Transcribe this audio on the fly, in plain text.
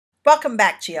Welcome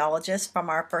back, geologists, from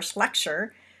our first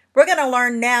lecture. We're going to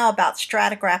learn now about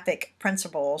stratigraphic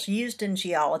principles used in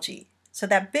geology. So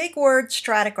that big word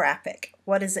stratigraphic,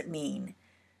 what does it mean?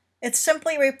 It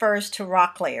simply refers to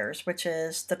rock layers, which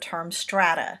is the term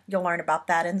strata. You'll learn about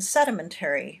that in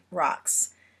sedimentary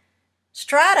rocks.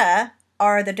 Strata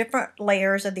are the different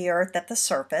layers of the earth at the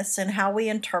surface, and how we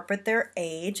interpret their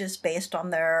age is based on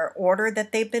their order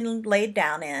that they've been laid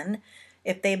down in,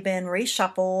 if they've been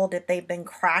reshuffled, if they've been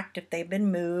cracked, if they've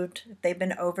been moved, if they've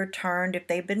been overturned, if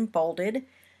they've been folded.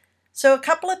 So a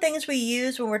couple of things we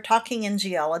use when we're talking in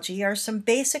geology are some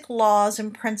basic laws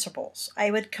and principles. I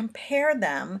would compare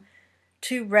them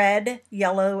to red,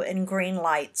 yellow, and green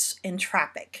lights in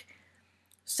traffic.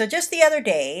 So just the other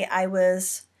day, I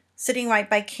was sitting right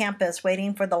by campus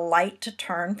waiting for the light to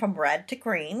turn from red to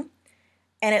green,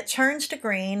 and it turns to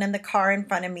green and the car in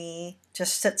front of me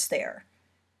just sits there.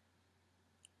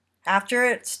 After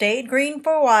it stayed green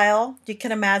for a while, you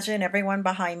can imagine everyone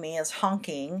behind me is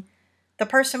honking. The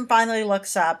person finally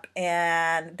looks up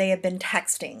and they have been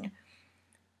texting.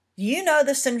 You know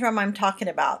the syndrome I'm talking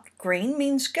about. Green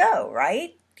means go,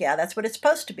 right? Yeah, that's what it's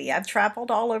supposed to be. I've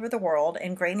traveled all over the world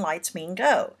and green lights mean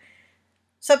go.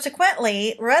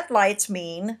 Subsequently, red lights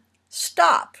mean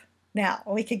stop. Now,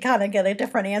 we can kind of get a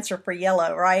different answer for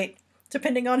yellow, right?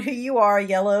 Depending on who you are,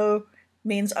 yellow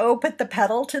means, oh, put the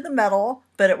pedal to the metal,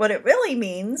 but what it really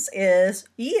means is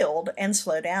yield and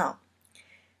slow down.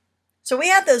 So we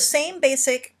have those same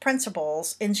basic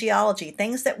principles in geology,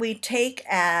 things that we take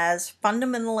as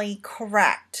fundamentally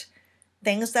correct,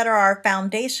 things that are our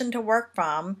foundation to work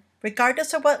from,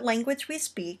 regardless of what language we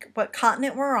speak, what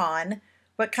continent we're on,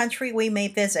 what country we may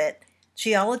visit.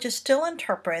 Geologists still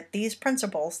interpret these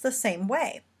principles the same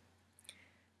way.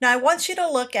 Now I want you to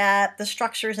look at the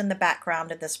structures in the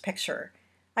background of this picture.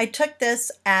 I took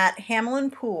this at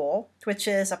Hamelin Pool, which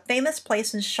is a famous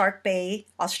place in Shark Bay,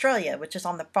 Australia, which is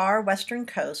on the far western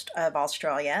coast of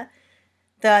Australia.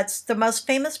 That's the most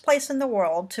famous place in the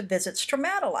world to visit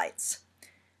stromatolites.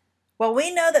 Well,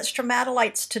 we know that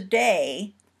stromatolites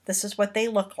today, this is what they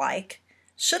look like,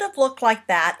 should have looked like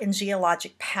that in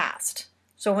geologic past.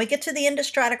 So when we get to the end of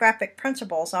stratigraphic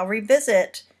principles, I'll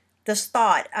revisit this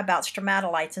thought about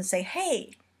stromatolites and say,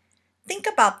 hey, think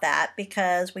about that,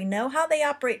 because we know how they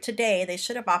operate today. They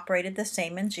should have operated the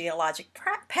same in geologic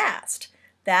past.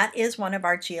 That is one of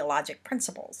our geologic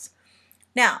principles.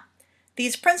 Now,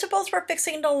 these principles we're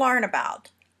fixing to learn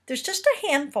about, there's just a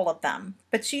handful of them,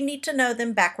 but you need to know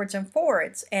them backwards and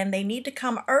forwards, and they need to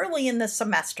come early in the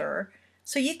semester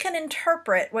so you can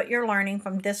interpret what you're learning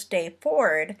from this day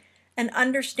forward and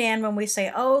understand when we say,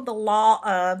 oh, the law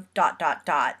of ...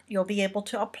 You'll be able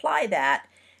to apply that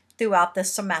throughout the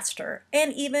semester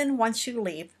and even once you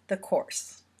leave the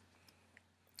course.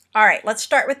 All right, let's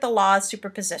start with the law of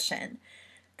superposition.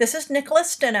 This is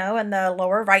Nicholas Steno in the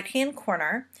lower right-hand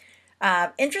corner.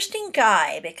 Interesting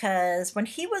guy, because when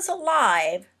he was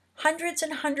alive, hundreds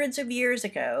and hundreds of years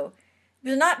ago, it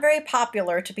was not very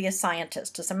popular to be a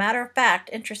scientist. As a matter of fact,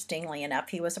 interestingly enough,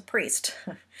 he was a priest.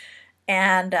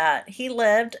 And he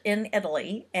lived in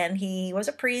Italy, and he was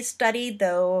a priest, studied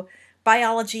though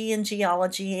biology and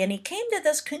geology, and he came to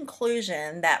this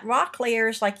conclusion that rock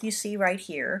layers like you see right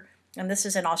here, and this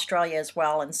is in Australia as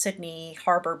well, in Sydney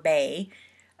Harbour Bay,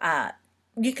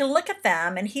 you can look at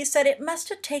them, and he said it must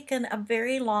have taken a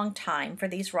very long time for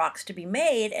these rocks to be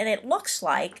made, and it looks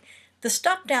like the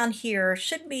stuff down here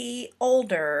should be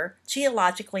older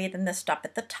geologically than the stuff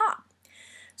at the top.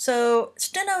 So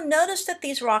Steno noticed that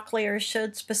these rock layers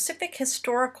showed specific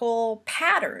historical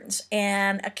patterns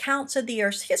and accounts of the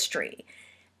Earth's history,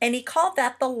 and he called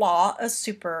that the law of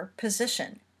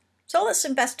superposition. So let's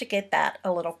investigate that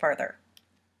a little further.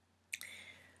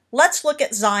 Let's look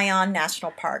at Zion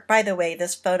National Park. By the way,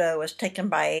 this photo was taken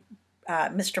by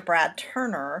Mr. Brad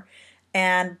Turner,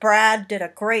 and Brad did a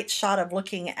great shot of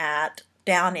looking at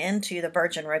down into the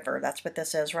Virgin River. That's what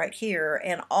this is right here,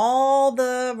 and all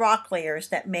the rock layers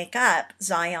that make up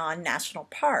Zion National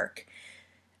Park.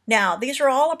 Now, these are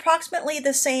all approximately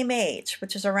the same age,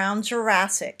 which is around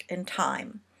Jurassic in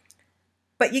time.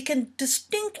 But you can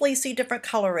distinctly see different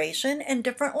coloration and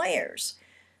different layers.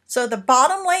 So the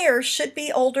bottom layers should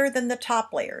be older than the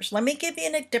top layers. Let me give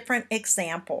you a different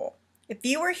example. If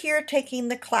you were here taking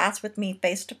the class with me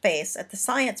face-to-face at the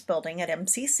Science Building at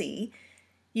MCC,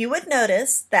 you would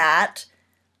notice that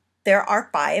there are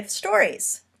 5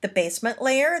 stories. The basement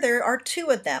layer, there are 2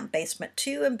 of them, basement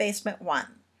 2 and basement 1.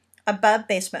 Above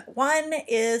basement 1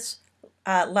 is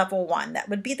level 1. That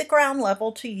would be the ground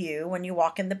level to you when you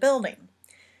walk in the building.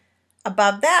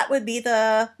 Above that would be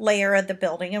the layer of the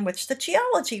building in which the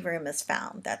geology room is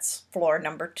found. That's floor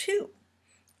number 2.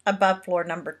 above floor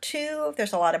number 2.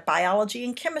 There's a lot of biology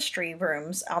and chemistry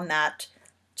rooms on that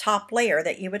top layer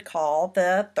that you would call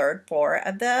the 3rd floor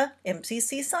of the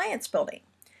MCC Science Building.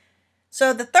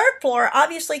 So the 3rd floor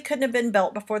obviously couldn't have been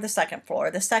built before the 2nd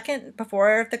floor, the 2nd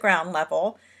before the ground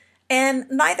level, and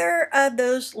neither of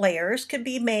those layers could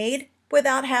be made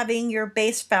without having your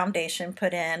base foundation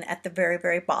put in at the very,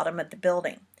 very bottom of the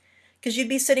building, because you'd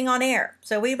be sitting on air.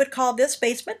 So we would call this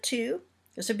basement 2,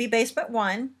 this would be basement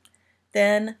 1,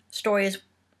 then stories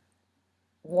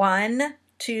 1,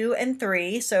 2, and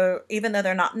 3. So even though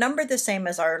they're not numbered the same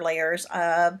as our layers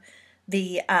of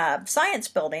the science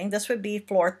building, this would be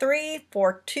floor 3,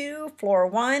 floor 2, floor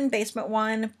 1, basement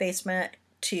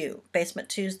 2. Basement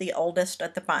 2 is the oldest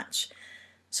of the bunch.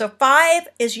 So 5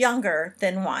 is younger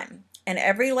than 1, and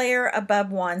every layer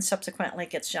above 1 subsequently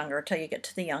gets younger until you get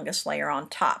to the youngest layer on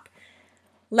top.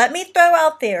 Let me throw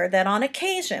out there that on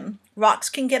occasion, rocks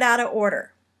can get out of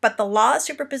order, but the law of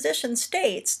superposition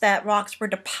states that rocks were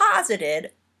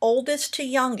deposited oldest to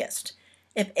youngest.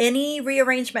 If any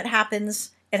rearrangement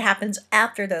happens, it happens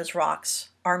after those rocks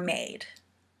are made.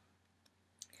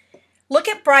 Look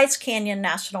at Bryce Canyon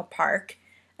National Park,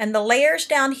 and the layers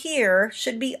down here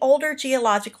should be older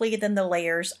geologically than the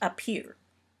layers up here.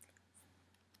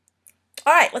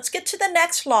 All right, let's get to the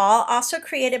next law, also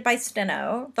created by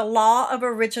Steno, the law of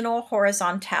original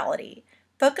horizontality.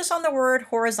 Focus on the word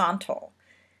horizontal.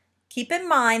 Keep in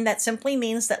mind that simply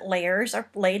means that layers are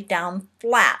laid down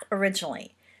flat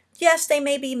originally. Yes, they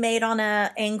may be made on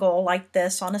an angle like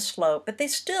this on a slope, but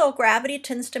gravity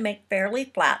tends to make fairly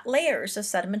flat layers of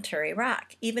sedimentary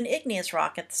rock, even igneous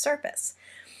rock at the surface.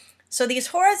 So these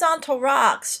horizontal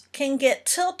rocks can get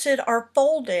tilted or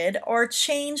folded or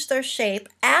change their shape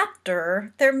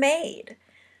after they're made.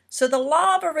 So the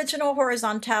law of original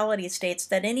horizontality states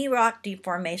that any rock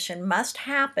deformation must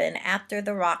happen after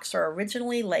the rocks are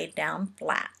originally laid down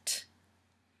flat.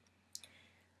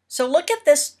 So look at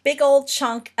this big old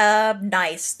chunk of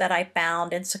gneiss that I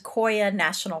found in Sequoia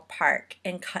National Park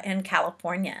in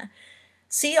California.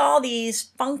 See all these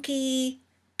funky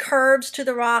curves to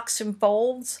the rocks and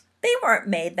folds? They weren't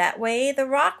made that way. The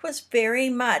rock was very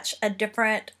much a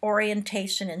different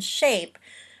orientation and shape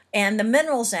and the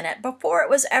minerals in it before it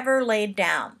was ever laid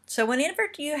down. So whenever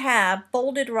you have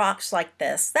folded rocks like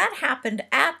this, that happened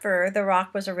after the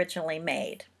rock was originally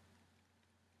made.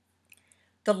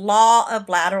 The law of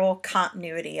lateral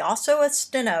continuity, also a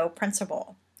Steno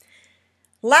principle.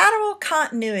 Lateral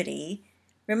continuity,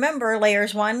 remember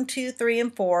layers 1, 2, 3,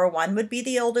 and 4. 1 would be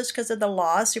the oldest because of the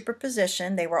law of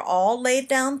superposition. They were all laid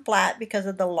down flat because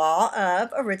of the law of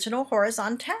original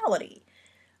horizontality.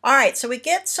 All right, so we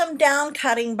get some down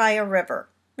cutting by a river.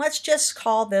 Let's just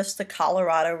call this the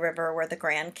Colorado River where the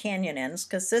Grand Canyon ends,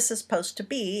 because this is supposed to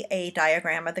be a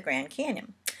diagram of the Grand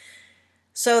Canyon.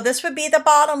 So this would be the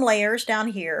bottom layers down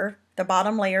here. The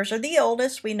bottom layers are the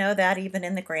oldest. We know that even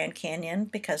in the Grand Canyon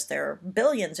because they're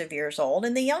billions of years old,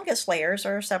 and the youngest layers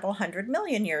are several hundred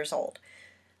million years old.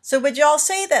 So would y'all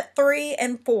say that 3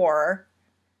 and 4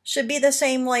 should be the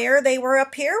same layer they were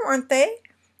up here, weren't they?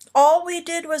 All we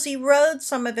did was erode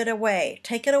some of it away,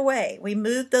 take it away. We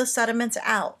moved those sediments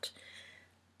out.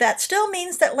 That still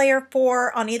means that layer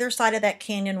 4 on either side of that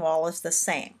canyon wall is the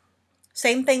same.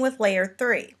 Same thing with layer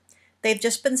 3. They've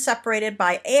just been separated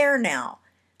by air now.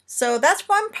 So that's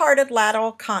one part of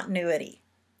lateral continuity.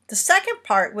 The second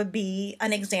part would be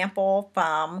an example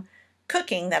from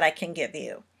cooking that I can give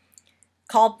you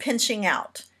called pinching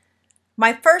out.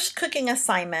 My first cooking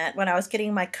assignment when I was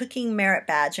getting my cooking merit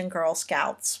badge in Girl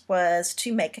Scouts was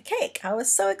to make a cake. I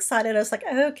was so excited. I was like,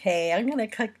 okay, I'm going to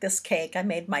cook this cake. I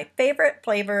made my favorite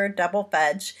flavor, double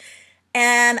fudge,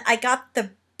 and I got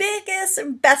the biggest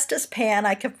and bestest pan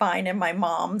I could find in my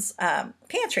mom's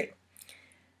pantry.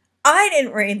 I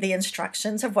didn't read the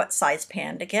instructions of what size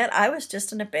pan to get. I was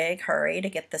just in a big hurry to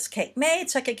get this cake made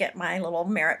so I could get my little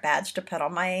merit badge to put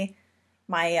on my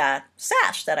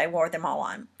sash that I wore them all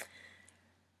on.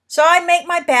 So I make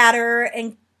my batter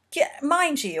and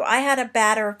mind you, I had a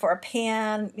batter for a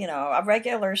pan, a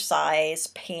regular size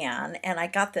pan, and I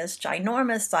got this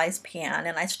ginormous size pan,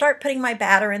 and I start putting my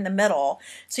batter in the middle.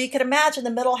 So you can imagine the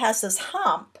middle has this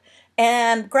hump,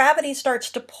 and gravity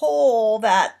starts to pull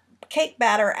that cake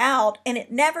batter out, and it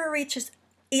never reaches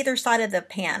either side of the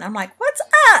pan. I'm like, what's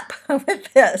up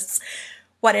with this?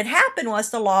 What had happened was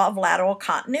the law of lateral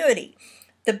continuity.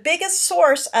 The biggest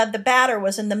source of the batter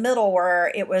was in the middle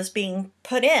where it was being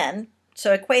put in.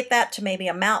 So equate that to maybe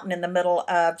a mountain in the middle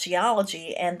of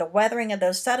geology, and the weathering of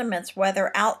those sediments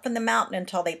weather out from the mountain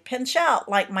until they pinch out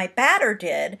like my batter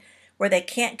did, where they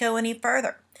can't go any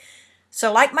further.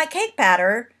 So like my cake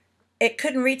batter, it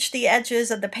couldn't reach the edges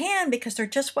of the pan because there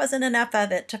just wasn't enough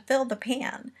of it to fill the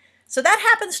pan. So that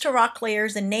happens to rock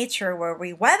layers in nature where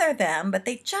we weather them, but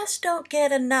they just don't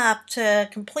get enough to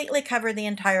completely cover the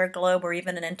entire globe or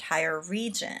even an entire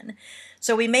region.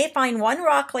 So we may find one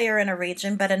rock layer in a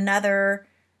region, but another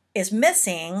is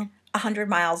missing 100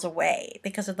 miles away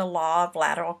because of the law of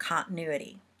lateral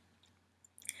continuity.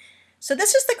 So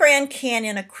this is the Grand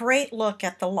Canyon, a great look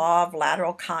at the law of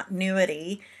lateral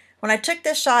continuity. When I took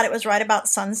this shot, it was right about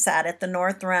sunset at the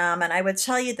North Rim, and I would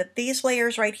tell you that these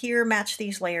layers right here match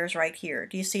these layers right here.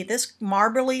 Do you see this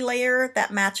marbly layer? That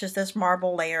matches this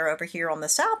marble layer over here on the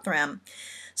South Rim.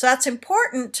 So that's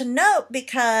important to note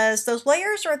because those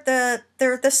layers are they're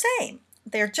the same.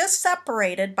 They're just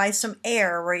separated by some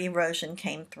air where erosion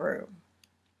came through.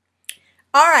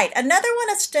 All right, another one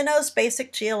of Steno's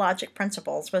basic geologic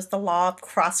principles was the law of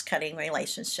cross-cutting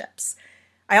relationships.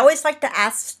 I always like to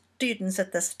ask students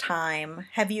at this time,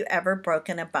 have you ever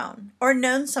broken a bone or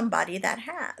known somebody that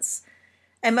has?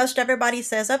 And most everybody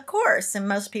says, of course, and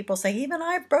most people say, even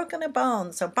I've broken a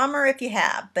bone, so bummer if you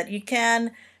have, but you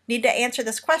need to answer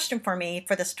this question for me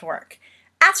for this to work.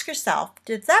 Ask yourself,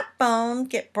 did that bone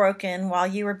get broken while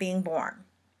you were being born?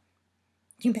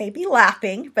 You may be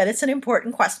laughing, but it's an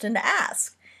important question to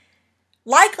ask.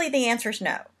 Likely the answer is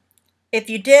no. If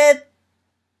you did,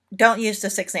 don't use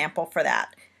this example for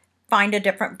that. Find a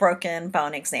different broken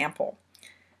bone example.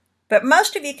 But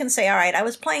most of you can say, all right, I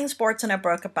was playing sports and I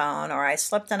broke a bone, or I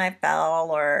slipped and I fell,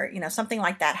 or something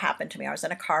like that happened to me. I was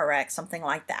in a car wreck, something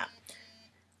like that.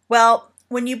 Well,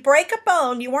 when you break a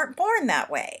bone, you weren't born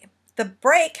that way. The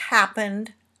break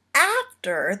happened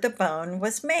after the bone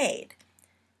was made.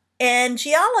 In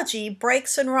geology,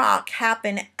 breaks in rock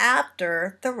happen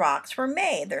after the rocks were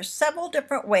made. There's several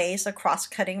different ways a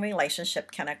cross-cutting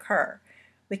relationship can occur.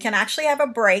 We can actually have a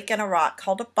break in a rock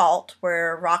called a fault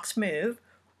where rocks move,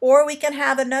 or we can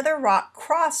have another rock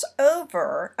cross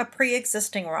over a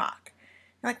pre-existing rock.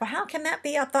 You're like, well, how can that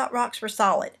be? I thought rocks were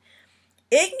solid.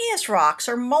 Igneous rocks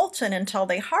are molten until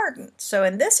they harden. So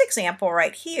in this example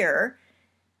right here,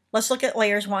 let's look at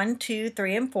layers 1, 2,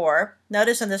 3, and 4.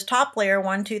 Notice in this top layer,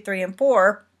 1, 2, 3, and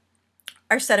 4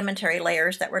 are sedimentary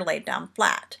layers that were laid down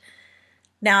flat.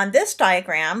 Now in this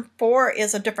diagram, 4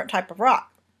 is a different type of rock.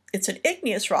 It's an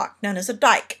igneous rock known as a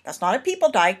dike. That's not a people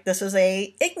dike. This is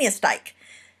a igneous dike.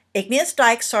 Igneous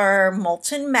dikes are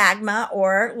molten magma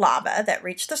or lava that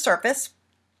reach the surface.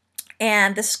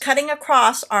 And this cutting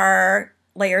across are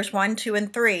layers 1, 2,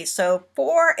 and 3. So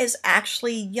 4 is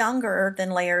actually younger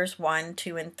than layers 1,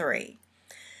 2, and 3.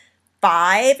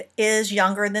 5 is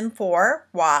younger than 4.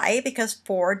 Why? Because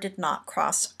 4 did not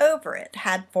cross over it.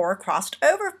 Had 4 crossed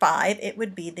over 5, it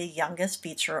would be the youngest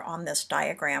feature on this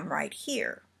diagram right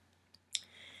here.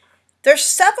 There's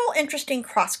several interesting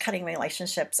cross-cutting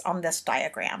relationships on this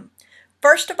diagram.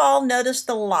 First of all, notice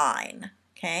the line,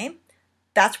 okay?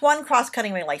 That's one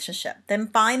cross-cutting relationship. Then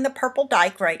find the purple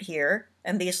dike right here,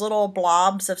 and these little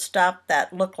blobs of stuff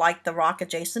that look like the rock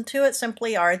adjacent to it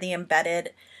simply are the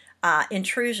embedded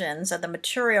intrusions of the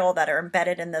material that are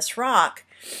embedded in this rock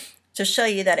to show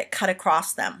you that it cut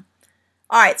across them.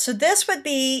 All right, so this would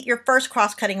be your first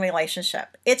cross-cutting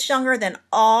relationship. It's younger than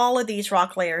all of these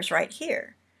rock layers right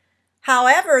here.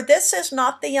 However, this is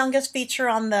not the youngest feature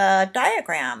on the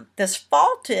diagram. This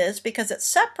fault is because it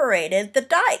separated the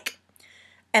dike.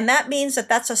 And that means that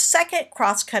that's a second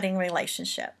cross-cutting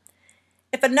relationship.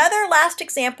 If another last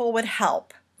example would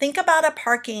help, think about a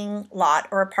parking lot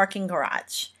or a parking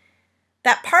garage.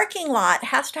 That parking lot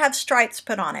has to have stripes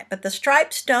put on it, but the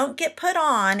stripes don't get put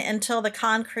on until the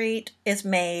concrete is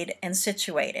made and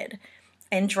situated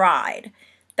and dried.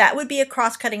 That would be a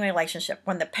cross-cutting relationship.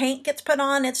 When the paint gets put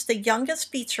on, it's the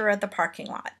youngest feature of the parking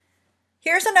lot.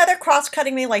 Here's another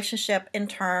cross-cutting relationship in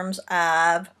terms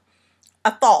of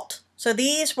a fault. So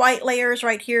these white layers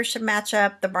right here should match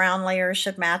up. The brown layers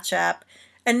should match up.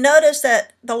 And notice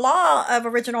that the law of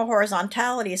original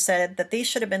horizontality said that these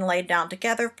should have been laid down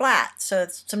together flat. So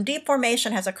some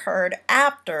deformation has occurred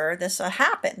after this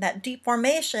happened. That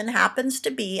deformation happens to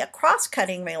be a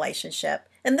cross-cutting relationship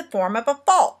in the form of a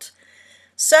fault.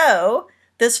 So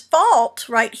this fault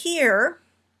right here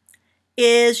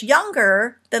is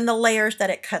younger than the layers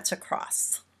that it cuts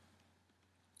across.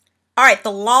 All right,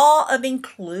 the law of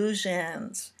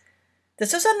inclusions.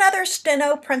 This is another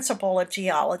Steno principle of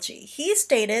geology. He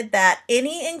stated that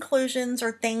any inclusions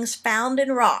or things found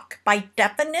in rock, by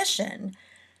definition,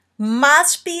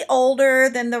 must be older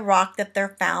than the rock that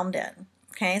they're found in.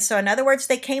 Okay, so in other words,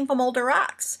 they came from older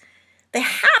rocks. They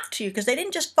have to, because they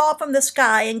didn't just fall from the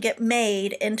sky and get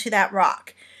made into that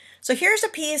rock. So here's a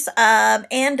piece of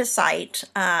andesite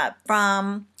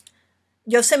from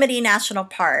Yosemite National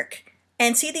Park.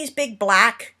 And see these big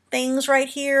black things right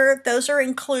here? Those are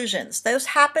inclusions. Those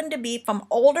happen to be from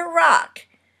older rock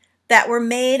that were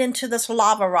made into this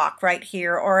lava rock right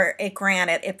here, or a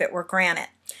granite if it were granite.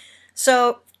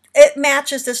 So it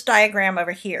matches this diagram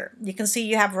over here. You can see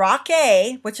you have rock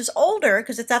A, which is older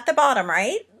because it's at the bottom,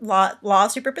 right? Law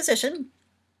of superposition.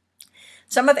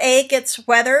 Some of A gets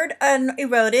weathered and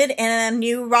eroded, and a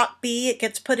new rock B, it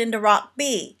gets put into rock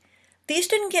B. These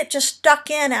didn't get just stuck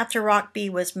in after rock B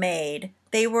was made.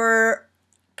 They were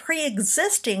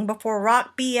pre-existing before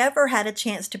rock B ever had a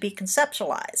chance to be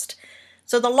conceptualized.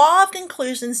 So the law of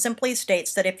inclusion simply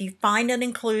states that if you find an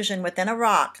inclusion within a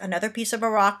rock, another piece of a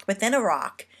rock within a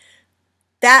rock,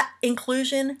 that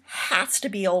inclusion has to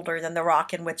be older than the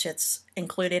rock in which it's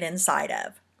included inside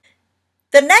of.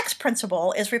 The next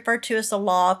principle is referred to as the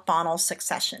law of faunal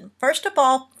succession. First of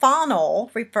all,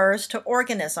 faunal refers to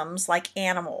organisms like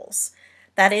animals.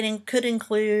 That it could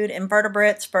include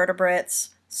invertebrates,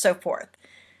 vertebrates, so forth.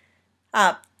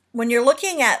 When you're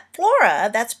looking at flora,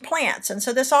 that's plants, and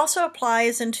so this also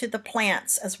applies into the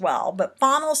plants as well, but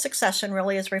faunal succession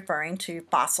really is referring to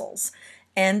fossils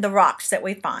and the rocks that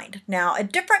we find. Now, a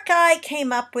different guy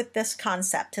came up with this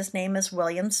concept. His name is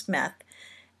William Smith.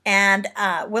 And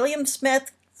William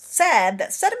Smith said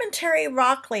that sedimentary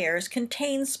rock layers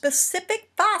contain specific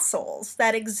fossils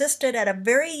that existed at a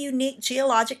very unique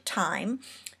geologic time,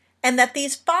 and that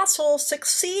these fossils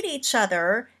succeed each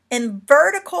other in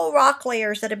vertical rock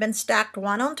layers that have been stacked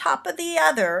one on top of the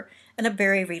other in a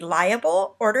very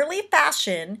reliable, orderly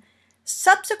fashion.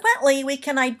 Subsequently, we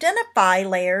can identify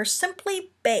layers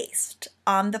simply based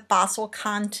on the fossil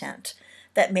content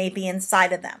that may be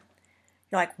inside of them.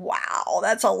 You're like, wow,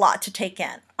 that's a lot to take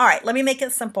in. All right, let me make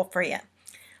it simple for you.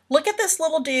 Look at this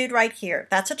little dude right here.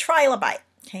 That's a trilobite.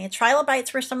 Okay,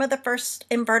 trilobites were some of the first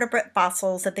invertebrate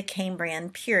fossils of the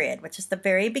Cambrian period, which is the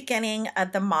very beginning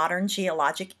of the modern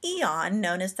geologic eon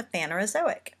known as the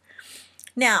Phanerozoic.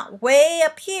 Now, way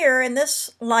up here in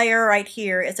this layer right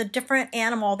here is a different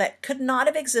animal that could not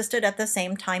have existed at the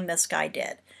same time this guy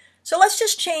did. So let's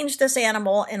just change this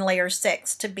animal in layer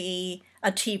 6 to be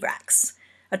a T-Rex.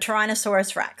 A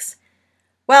Tyrannosaurus Rex.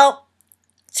 Well,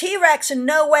 T-Rex in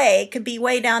no way could be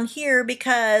way down here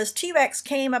because T-Rex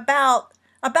came about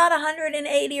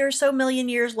 180 or so million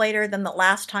years later than the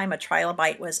last time a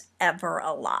trilobite was ever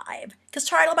alive. Because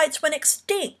trilobites went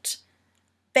extinct,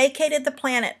 vacated the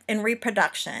planet in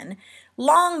reproduction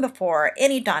long before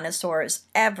any dinosaurs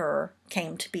ever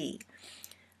came to be.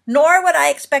 Nor would I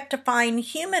expect to find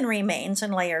human remains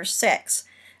in layer 6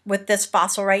 with this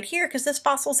fossil right here, because this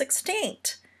fossil's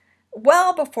extinct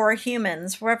well before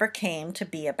humans ever came to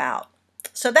be about.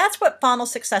 So that's what faunal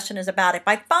succession is about. If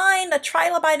I find a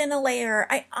trilobite in a layer,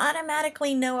 I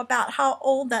automatically know about how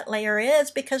old that layer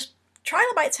is because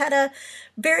trilobites had a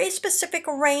very specific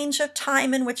range of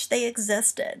time in which they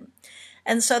existed.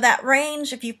 And so that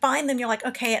range, if you find them, you're like,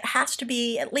 okay, it has to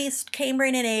be at least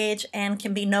Cambrian in age and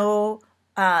can be no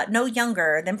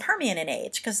younger than Permian in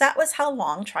age, because that was how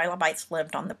long trilobites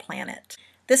lived on the planet.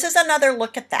 This is another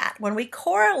look at that. When we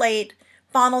correlate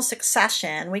faunal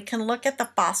succession, we can look at the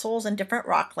fossils in different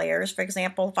rock layers. For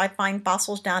example, if I find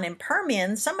fossils down in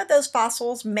Permian, some of those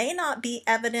fossils may not be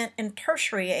evident in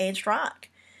tertiary aged rock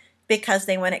because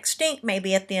they went extinct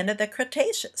maybe at the end of the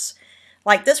Cretaceous.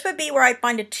 Like this would be where I'd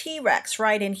find a T-Rex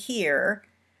right in here,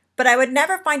 but I would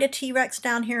never find a T-Rex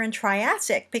down here in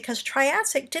Triassic because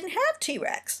Triassic didn't have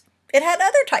T-Rex. It had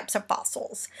other types of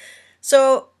fossils.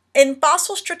 So in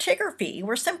fossil stratigraphy,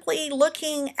 we're simply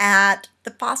looking at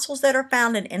the fossils that are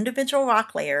found in individual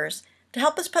rock layers to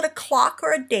help us put a clock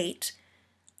or a date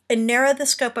and narrow the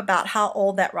scope about how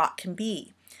old that rock can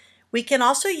be. We can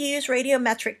also use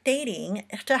radiometric dating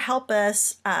to help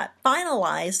us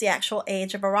finalize the actual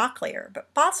age of a rock layer. But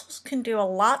fossils can do a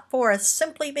lot for us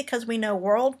simply because we know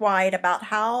worldwide about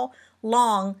how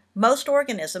long most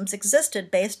organisms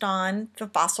existed based on the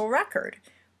fossil record.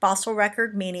 Fossil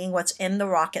record meaning what's in the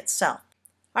rock itself.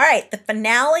 All right, the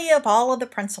finale of all of the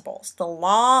principles, the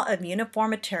law of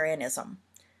uniformitarianism,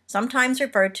 sometimes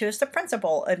referred to as the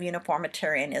principle of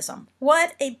uniformitarianism.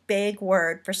 What a big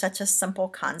word for such a simple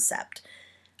concept.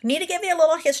 I need to give you a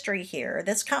little history here.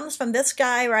 This comes from this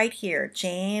guy right here,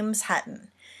 James Hutton.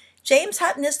 James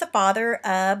Hutton is the father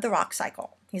of the rock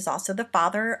cycle. He's also the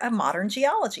father of modern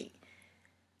geology.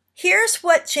 Here's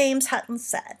what James Hutton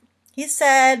said. He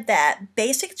said that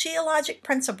basic geologic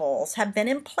principles have been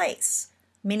in place,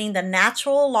 meaning the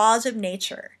natural laws of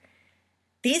nature.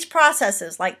 These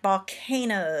processes like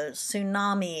volcanoes,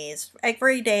 tsunamis,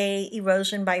 everyday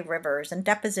erosion by rivers and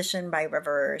deposition by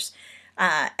rivers,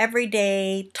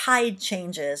 everyday tide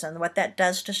changes and what that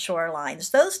does to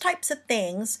shorelines, those types of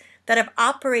things, that have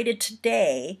operated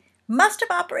today must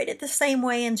have operated the same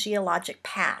way in geologic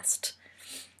past,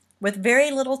 with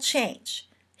very little change.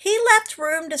 He left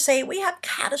room to say we have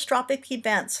catastrophic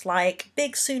events like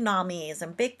big tsunamis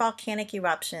and big volcanic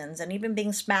eruptions and even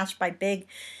being smashed by big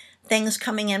things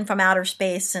coming in from outer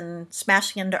space and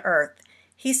smashing into Earth.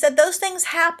 He said those things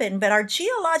happen, but our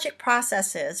geologic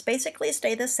processes basically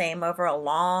stay the same over a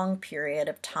long period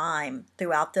of time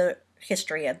throughout the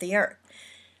history of the Earth.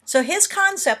 So his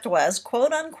concept was,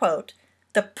 quote unquote,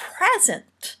 the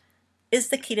present is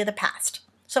the key to the past.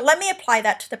 So let me apply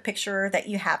that to the picture that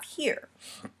you have here.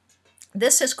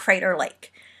 This is Crater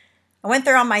Lake. I went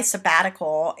there on my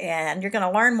sabbatical, and you're going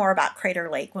to learn more about Crater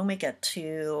Lake when we get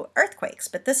to earthquakes.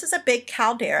 But this is a big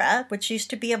caldera, which used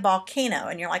to be a volcano.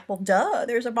 And you're like, well, duh,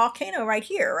 there's a volcano right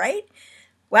here, right?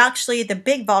 Well, actually, the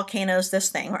big volcano is this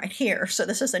thing right here. So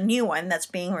this is a new one that's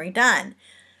being redone.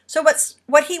 So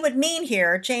what he would mean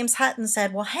here, James Hutton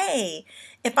said, well, hey,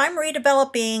 if I'm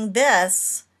redeveloping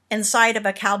this inside of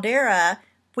a caldera,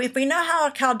 if we know how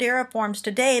a caldera forms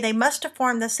today, they must have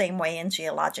formed the same way in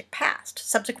geologic past.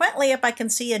 Subsequently, if I can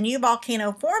see a new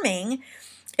volcano forming,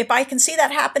 if I can see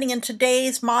that happening in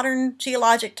today's modern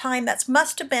geologic time, that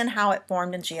must have been how it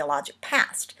formed in geologic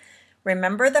past.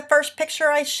 Remember the first picture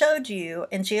I showed you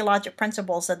in Geologic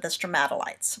Principles of the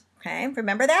stromatolites? Okay,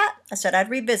 remember that? I said I'd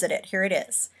revisit it. Here it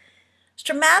is.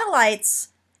 Stromatolites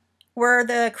were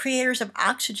the creators of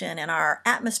oxygen in our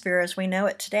atmosphere as we know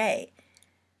it today.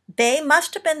 They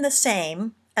must have been the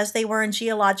same as they were in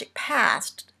geologic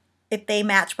past if they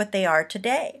match what they are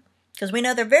today. Because we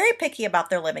know they're very picky about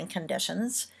their living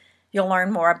conditions. You'll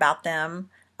learn more about them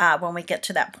when we get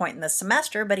to that point in the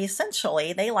semester, but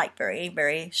essentially they like very,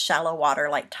 very shallow water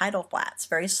like tidal flats,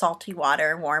 very salty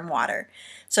water, warm water.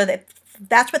 So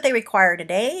that's what they require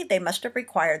today. They must have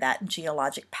required that in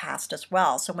geologic past as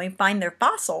well. So when we find their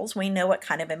fossils, we know what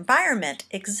kind of environment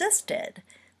existed.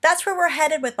 That's where we're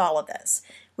headed with all of this.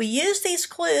 We use these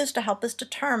clues to help us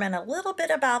determine a little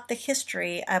bit about the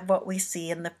history of what we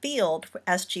see in the field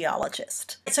as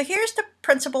geologists. So here's the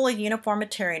principle of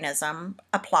uniformitarianism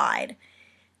applied.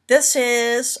 This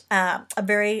is a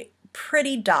very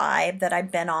pretty dive that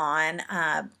I've been on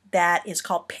that is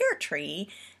called Pear Tree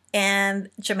in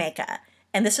Jamaica.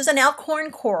 And this is an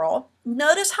elkhorn coral.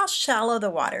 Notice how shallow the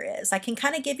water is. I can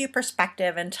kind of give you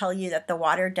perspective and tell you that the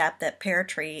water depth at Pear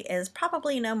Tree is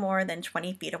probably no more than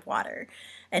 20 feet of water,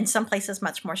 and some places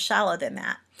much more shallow than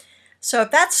that. So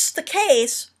if that's the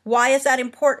case, why is that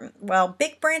important? Well,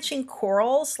 big branching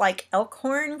corals like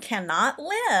elkhorn cannot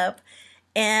live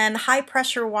in high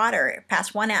pressure water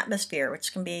past 1 atmosphere,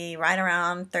 which can be right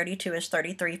around 32-ish,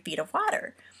 33 feet of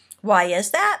water. Why is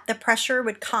that? The pressure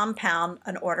would compound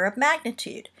an order of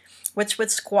magnitude, which would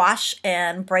squash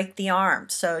and break the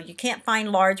arms. So you can't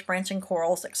find large branching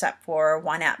corals except for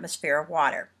 1 atmosphere of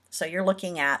water. So you're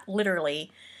looking at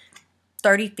literally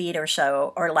 30 feet or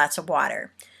so or less of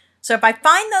water. So if I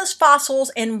find those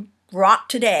fossils in rock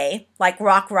today, like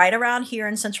rock right around here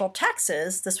in central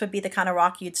Texas, this would be the kind of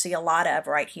rock you'd see a lot of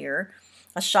right here,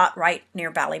 a shot right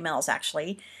near Valley Mills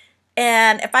actually.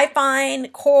 And if I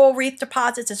find coral reef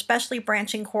deposits, especially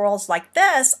branching corals like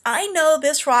this, I know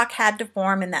this rock had to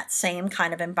form in that same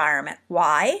kind of environment.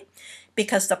 Why?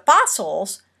 Because the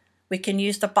fossils, we can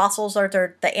use the fossils or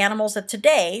the animals of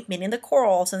today, meaning the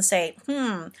corals, and say,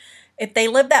 if they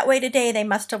live that way today, they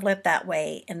must have lived that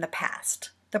way in the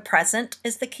past. The present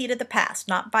is the key to the past,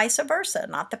 not vice versa.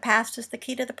 Not the past is the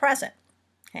key to the present.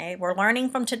 Okay, we're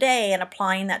learning from today and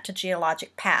applying that to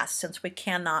geologic past since we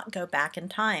cannot go back in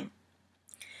time.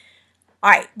 All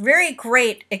right, very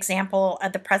great example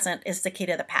of the present is the key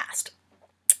to the past.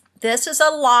 This is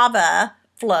a lava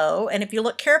flow, and if you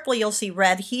look carefully, you'll see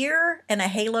red here and a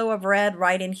halo of red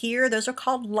right in here. Those are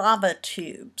called lava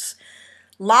tubes.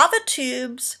 Lava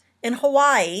tubes in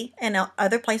Hawaii and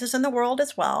other places in the world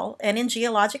as well, and in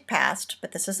geologic past,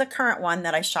 but this is the current one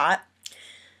that I shot.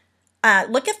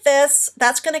 Look at this.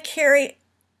 That's going to carry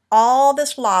all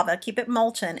this lava, keep it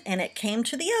molten, and it came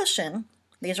to the ocean.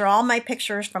 These are all my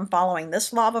pictures from following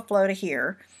this lava flow to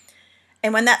here.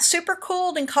 And when that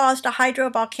supercooled and caused a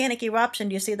hydrovolcanic eruption,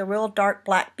 do you see the real dark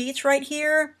black beach right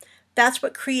here? That's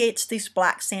what creates these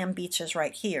black sand beaches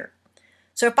right here.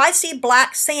 So if I see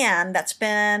black sand that's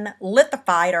been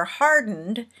lithified or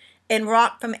hardened in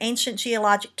rock from ancient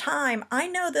geologic time, I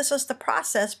know this is the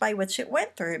process by which it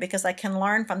went through because I can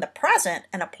learn from the present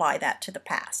and apply that to the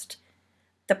past.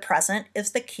 The present is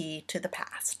the key to the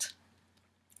past.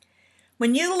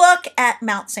 When you look at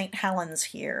Mount St. Helens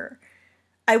here,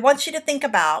 I want you to think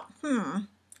about,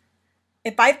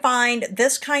 if I find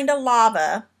this kind of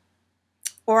lava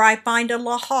or I find a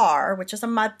lahar, which is a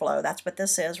mud flow, that's what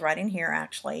this is right in here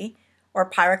actually, or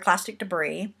pyroclastic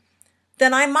debris,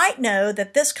 then I might know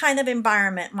that this kind of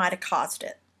environment might have caused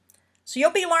it. So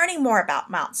you'll be learning more about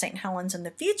Mount St. Helens in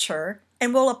the future,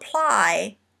 and we'll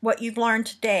apply what you've learned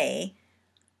today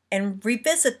and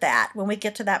revisit that when we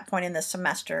get to that point in the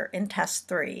semester in Test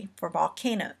 3 for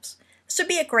volcanoes. This would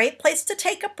be a great place to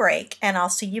take a break, and I'll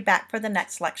see you back for the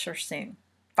next lecture soon.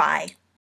 Bye.